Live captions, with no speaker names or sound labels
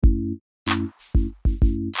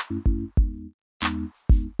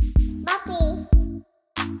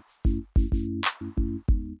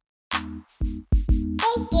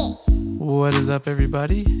What is up,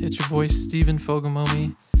 everybody? It's your boy Steven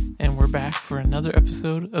Fogamomi, and we're back for another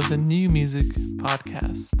episode of the New Music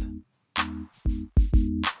Podcast.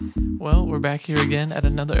 Well, we're back here again at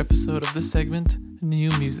another episode of this segment, New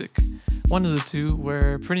Music. One of the two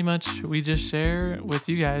where pretty much we just share with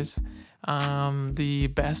you guys the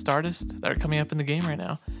best artists that are coming up in the game right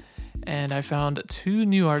now. And I found two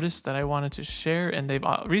new artists that I wanted to share, and they've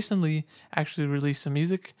recently actually released some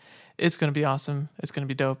music. It's going to be awesome. It's going to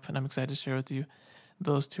be dope, and I'm excited to share with you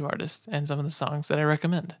those two artists and some of the songs that I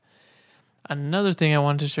recommend. Another thing I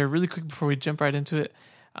wanted to share really quick before we jump right into it,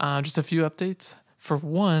 just a few updates. For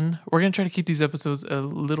one, we're going to try to keep these episodes a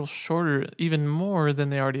little shorter, even more than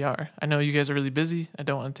they already are. I know you guys are really busy. I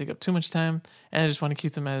don't want to take up too much time, and I just want to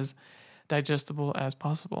keep them as digestible as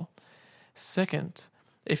possible. Second,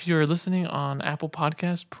 if you're listening on Apple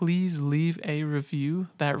Podcasts, please leave a review.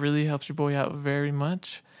 That really helps your boy out very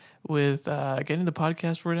much with getting the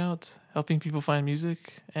podcast word out, helping people find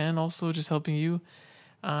music, and also just helping you,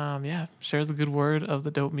 share the good word of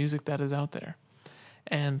the dope music that is out there.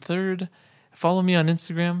 And third, follow me on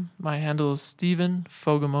Instagram. My handle is Steven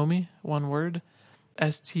Fogamomi, one word,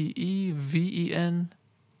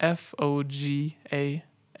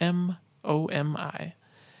 StevenFogamomi.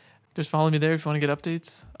 Just follow me there if you want to get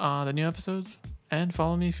updates on the new episodes, and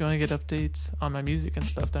follow me if you want to get updates on my music and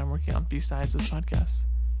stuff that I'm working on besides this podcast.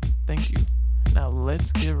 Thank you. Now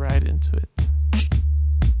let's get right into it.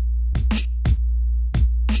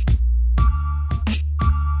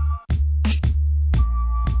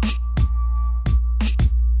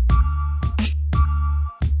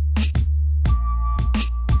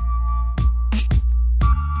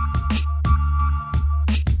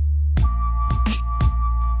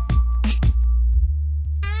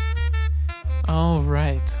 All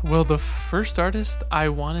right. Well, the first artist I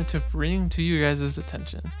wanted to bring to you guys'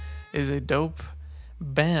 attention is a dope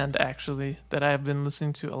band, actually, that I've been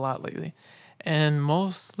listening to a lot lately. And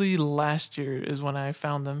mostly last year is when I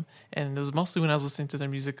found them. And it was mostly when I was listening to their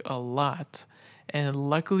music a lot. And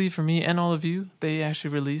luckily for me and all of you, they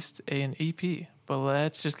actually released an EP. But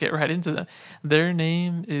let's just get right into them. Their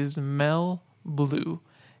name is Mel Blue.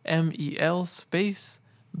 MEL space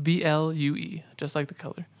BLUE, just like the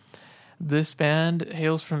color. This band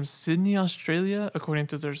hails from Sydney, Australia, according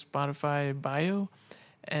to their Spotify bio.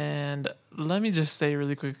 And let me just say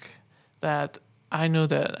really quick that I know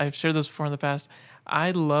that I've shared this before in the past.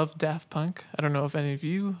 I love Daft Punk. I don't know if any of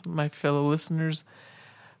you, my fellow listeners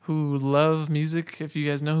who love music, if you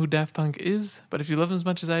guys know who Daft Punk is. But if you love them as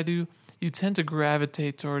much as I do, you tend to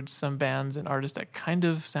gravitate towards some bands and artists that kind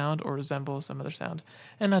of sound or resemble some other sound.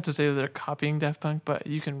 And not to say that they're copying Daft Punk, but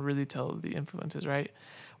you can really tell the influences, right?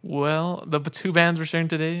 Well, the two bands we're sharing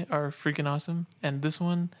today are freaking awesome, and this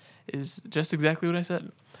one is just exactly what I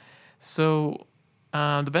said. So,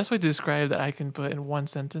 the best way to describe that I can put in one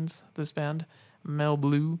sentence, this band, Mel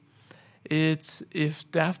Blue, it's if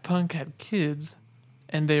Daft Punk had kids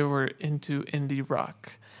and they were into indie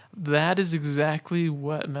rock. That is exactly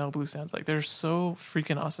what Mel Blue sounds like. They're so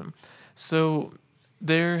freaking awesome. So,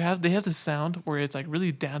 they have this sound where it's like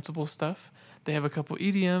really danceable stuff. They have a couple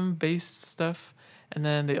EDM-based stuff. And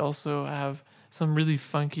then they also have some really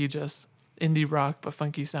funky, just indie rock, but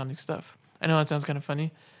funky sounding stuff. I know that sounds kind of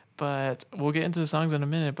funny, but we'll get into the songs in a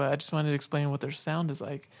minute, but I just wanted to explain what their sound is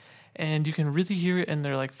like. And you can really hear it in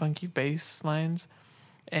their like funky bass lines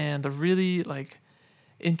and the really like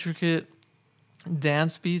intricate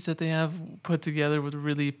dance beats that they have put together with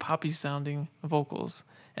really poppy sounding vocals.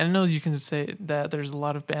 And I know you can say that there's a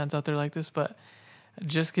lot of bands out there like this, but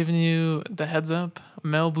just giving you the heads up,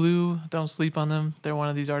 Mel Blue, don't sleep on them. They're one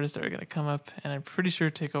of these artists that are going to come up and I'm pretty sure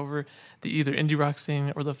take over the either indie rock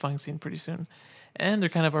scene or the funk scene pretty soon. And they're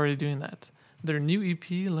kind of already doing that. Their new EP,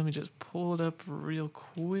 let me just pull it up real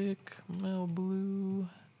quick. Mel Blue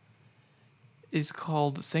is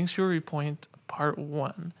called Sanctuary Point Part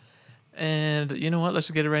 1. And you know what? Let's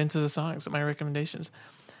just get right into the songs, my recommendations.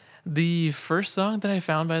 The first song that I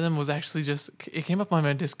found by them was actually it came up on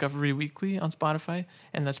my Discovery Weekly on Spotify,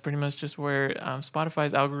 and that's pretty much just where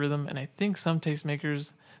Spotify's algorithm, and I think some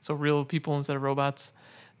tastemakers, so real people instead of robots,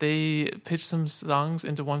 they pitch some songs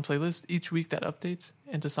into one playlist each week that updates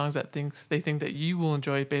into songs that they think that you will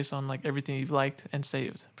enjoy based on like everything you've liked and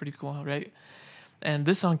saved. Pretty cool, right? And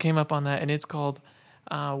this song came up on that, and it's called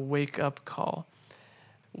Wake Up Call.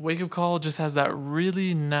 Wake Up Call just has that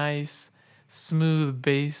really nice smooth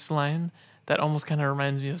bass line that almost kind of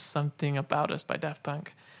reminds me of Something About Us by Daft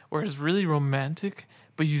Punk, where it's really romantic,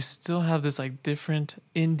 but you still have this like different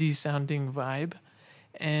indie sounding vibe,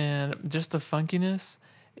 and just the funkiness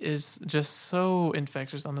is just so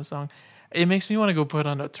infectious on the song. It makes me want to go put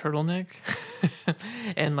on a turtleneck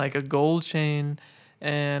and like a gold chain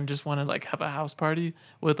and just want to like have a house party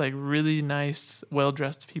with like really nice, well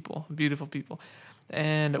dressed people, beautiful people.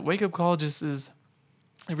 And Wake Up Call just is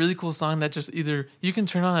a really cool song that just either you can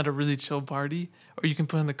turn on at a really chill party or you can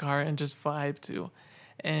put in the car and just vibe to.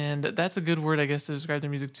 And that's a good word, I guess, to describe their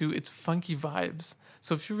music too. It's funky vibes.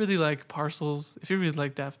 So if you really like Parcels, if you really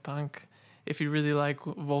like Daft Punk, if you really like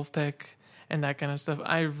Wolfpack and that kind of stuff,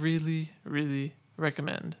 I really, really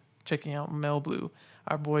recommend checking out Mel Blue,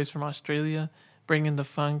 our boys from Australia, bringing the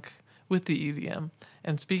funk with the EDM.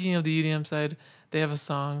 And speaking of the EDM side, they have a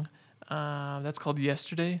song that's called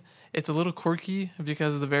Yesterday. It's a little quirky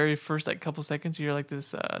because the very first like couple seconds you hear like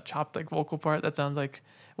this chopped like vocal part that sounds like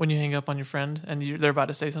when you hang up on your friend and they're about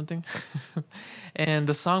to say something. And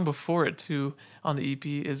the song before it too on the EP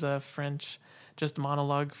is a French just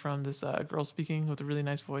monologue from this girl speaking with a really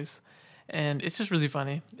nice voice. And it's just really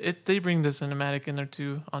funny. They bring the cinematic in there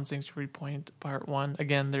too on Sanctuary Point Part 1.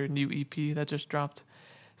 Again, their new EP that just dropped.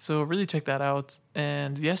 So really check that out.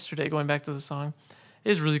 And Yesterday, going back to the song,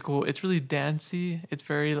 is really cool. It's really dancey. It's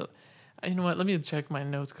very, you know what? Let me check my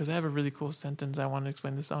notes because I have a really cool sentence I want to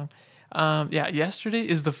explain the song. Yesterday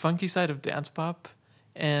is the funky side of dance pop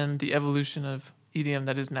and the evolution of EDM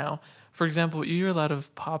that is now. For example, you hear a lot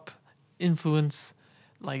of pop influence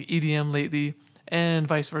like EDM lately and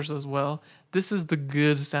vice versa as well. This is the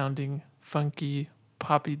good sounding, funky,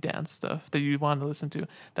 poppy dance stuff that you want to listen to.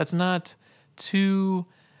 That's not too,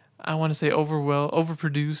 I want to say,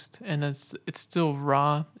 overproduced, and it's still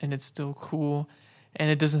raw and it's still cool,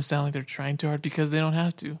 and it doesn't sound like they're trying too hard because they don't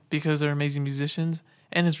have to, because they're amazing musicians,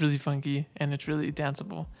 and it's really funky and it's really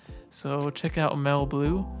danceable. So check out Mel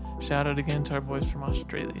Blue. Shout out again to our boys from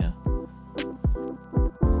Australia.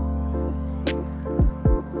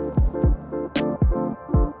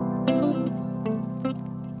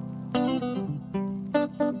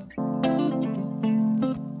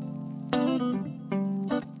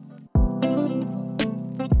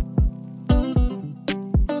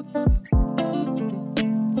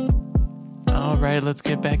 Alright, let's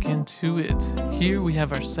get back into it. Here we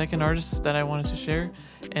have our second artist that I wanted to share,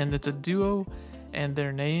 and it's a duo, and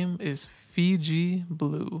their name is Fiji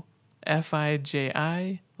Blue. Fiji,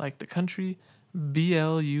 like the country,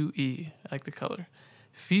 Blue, like the color.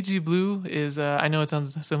 Fiji Blue is, I know it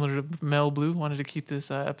sounds similar to Mel Blue, wanted to keep this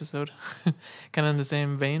episode kind of in the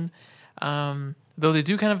same vein. Though they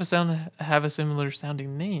do kind of have a similar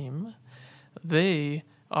sounding name, they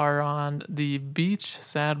are on the beach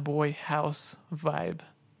sad boy house vibe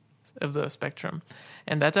of the spectrum.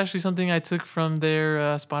 And that's actually something I took from their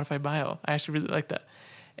Spotify bio. I actually really like that.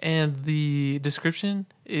 And the description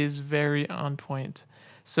is very on point.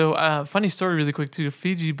 So funny story really quick too.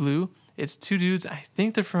 Fiji Blue, it's two dudes. I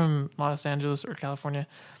think they're from Los Angeles or California.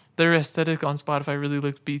 Their aesthetic on Spotify really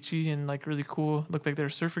looked beachy and like really cool. Looked like they were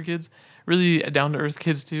surfer kids. Really down to earth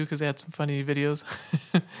kids too, because they had some funny videos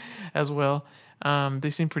as well. They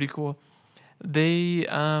seem pretty cool. They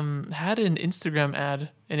had an Instagram ad,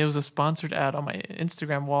 and it was a sponsored ad on my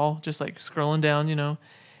Instagram wall, just like scrolling down, you know.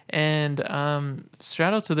 And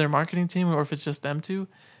shout out to their marketing team, or if it's just them two,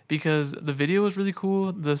 because the video was really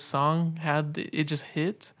cool. The song it just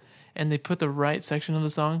hit, and they put the right section of the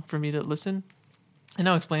song for me to listen. And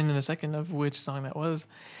I'll explain in a second of which song that was.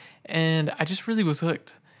 And I just really was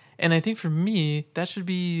hooked. And I think for me, that should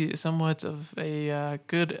be somewhat of a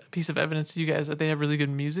good piece of evidence to you guys that they have really good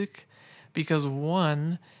music. Because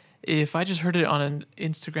one, if I just heard it on an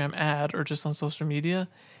Instagram ad or just on social media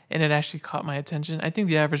and it actually caught my attention, I think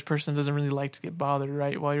the average person doesn't really like to get bothered,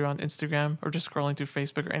 right, while you're on Instagram or just scrolling through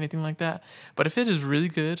Facebook or anything like that. But if it is really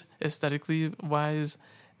good, aesthetically wise,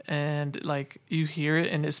 and like you hear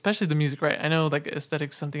it, and especially the music, right? I know like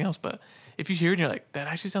aesthetic's something else, but if you hear it and you're like, that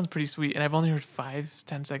actually sounds pretty sweet, and I've only heard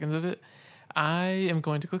 5-10 seconds of it, I am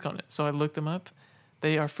going to click on it. So I looked them up.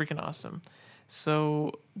 They are freaking awesome.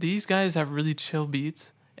 So these guys have really chill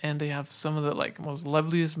beats, and they have some of the like most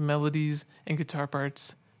loveliest melodies and guitar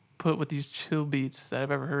parts put with these chill beats that I've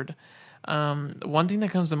ever heard. One thing that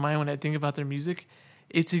comes to mind when I think about their music,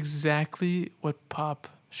 it's exactly what pop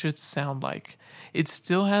should sound like. It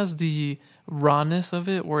still has the rawness of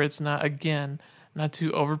it, where it's not, again, not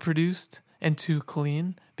too overproduced and too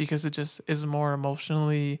clean, because it just is more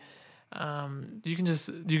emotionally, you can just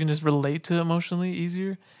relate to it emotionally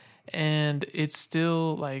easier, and it's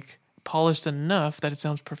still like polished enough that it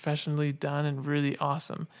sounds professionally done and really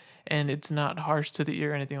awesome, and it's not harsh to the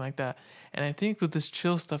ear or anything like that. And I think with this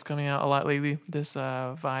chill stuff coming out a lot lately, this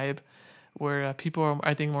vibe where people are,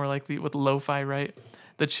 I think, more likely with lo-fi, right?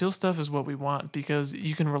 the chill stuff is what we want because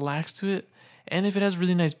you can relax to it. And if it has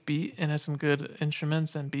really nice beat and has some good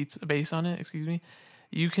instruments and bass on it,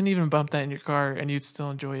 you can even bump that in your car and you'd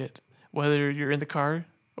still enjoy it. Whether you're in the car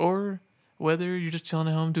or whether you're just chilling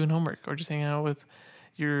at home doing homework or just hanging out with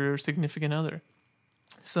your significant other.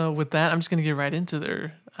 So with that, I'm just going to get right into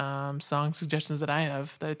their song suggestions that I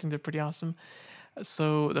have that I think they're pretty awesome.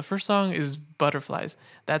 So the first song is Butterflies.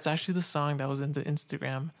 That's actually the song that was in the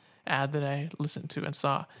Instagram ad that I listened to and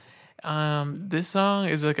saw. This song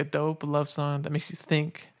is like a dope love song that makes you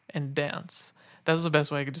think and dance. That's the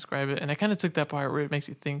best way I could describe it. And I kind of took that part where it makes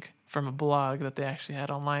you think from a blog that they actually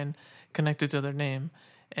had online connected to their name.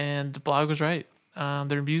 And the blog was right.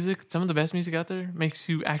 Their music, some of the best music out there, makes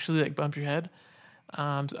you actually like bump your head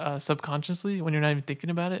subconsciously when you're not even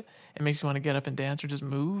thinking about it. It makes you want to get up and dance or just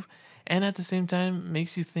move. And at the same time,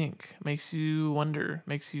 makes you think, makes you wonder,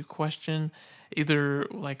 makes you question either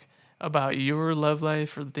like about your love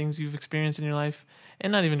life or the things you've experienced in your life.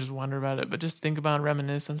 And not even just wonder about it, but just think about and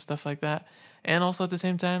reminisce and stuff like that. And also at the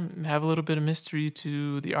same time, have a little bit of mystery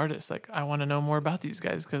to the artist. Like, I want to know more about these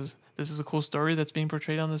guys because this is a cool story that's being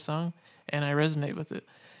portrayed on this song, and I resonate with it.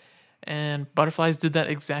 And Butterflies did that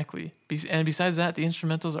exactly. And besides that, the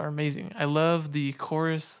instrumentals are amazing. I love the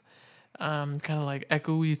chorus, kind of like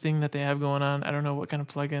echoey thing that they have going on. I don't know what kind of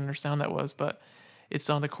plugin or sound that was, but it's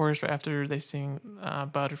on the chorus right after they sing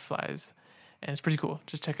Butterflies. And it's pretty cool.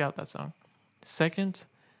 Just check out that song. Second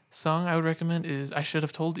song I would recommend is I Should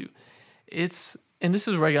Have Told You. And this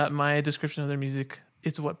is where I got my description of their music.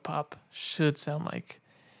 It's what pop should sound like.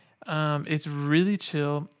 It's really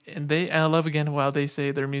chill, and I love again how they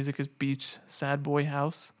say their music is beach, sad boy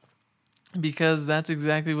house, because that's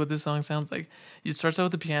exactly what this song sounds like. It starts out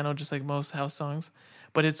with the piano, just like most house songs,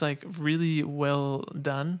 but it's like really well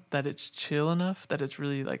done that it's chill enough that it's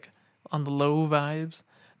really like on the low vibes,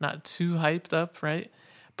 not too hyped up, right?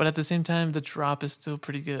 But at the same time, the drop is still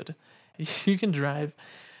pretty good. You can drive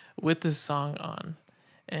with this song on.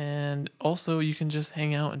 And also you can just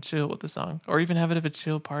hang out and chill with the song or even have it at a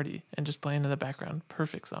chill party and just playing in the background.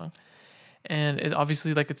 Perfect song. And it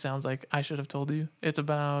obviously, like it sounds like, I Should Have Told You. It's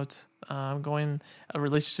about a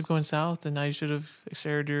relationship going south and now you should have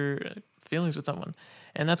shared your feelings with someone.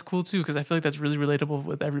 And that's cool too because I feel like that's really relatable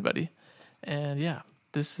with everybody. And yeah,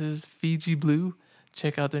 this is Fiji Blue.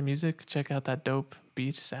 Check out their music. Check out that dope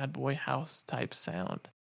beach sad boy house type sound.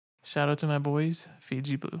 Shout out to my boys,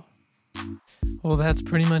 Fiji Blue. Well, that's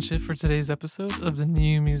pretty much it for today's episode of the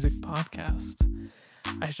New Music Podcast.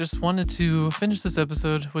 I just wanted to finish this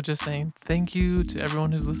episode with just saying thank you to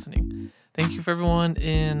everyone who's listening. Thank you for everyone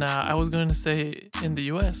I was going to say in the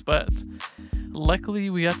US, but luckily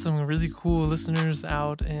we got some really cool listeners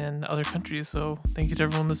out in other countries, so thank you to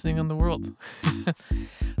everyone listening in the world.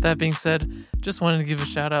 That being said, just wanted to give a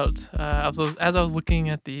shout out. As I was looking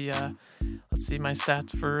at my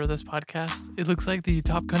stats for this podcast, it looks like the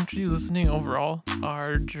top countries listening overall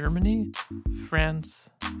are Germany, France,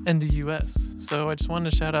 and the US. So I just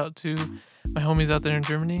wanted to shout out to my homies out there in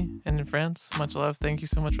Germany and in France. Much love. Thank you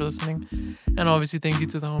so much for listening. And obviously thank you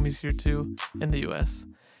to the homies here too in the US.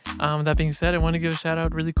 That being said, I want to give a shout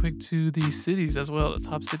out really quick to the cities as well, the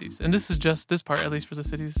top cities. And this is just this part, at least for the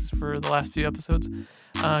cities, for the last few episodes.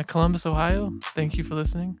 Columbus, Ohio, thank you for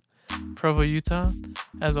listening. Provo, Utah,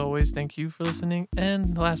 as always, thank you for listening.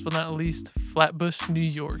 And last but not least, Flatbush, New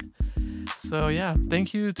York. So yeah,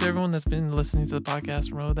 thank you to everyone that's been listening to the podcast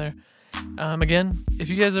from over there. Again, if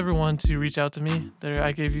you guys ever want to reach out to me,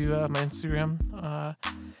 I gave you my Instagram at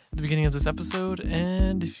the beginning of this episode.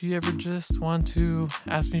 And if you ever just want to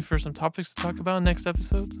ask me for some topics to talk about in next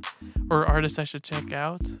episodes or artists I should check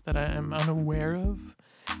out that I am unaware of,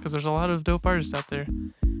 because there's a lot of dope artists out there,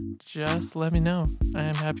 just let me know. I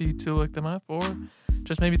am happy to look them up or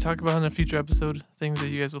just maybe talk about in a future episode things that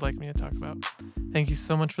you guys would like me to talk about. Thank you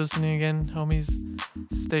so much for listening again, homies.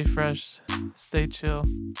 Stay fresh, stay chill.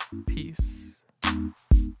 Peace.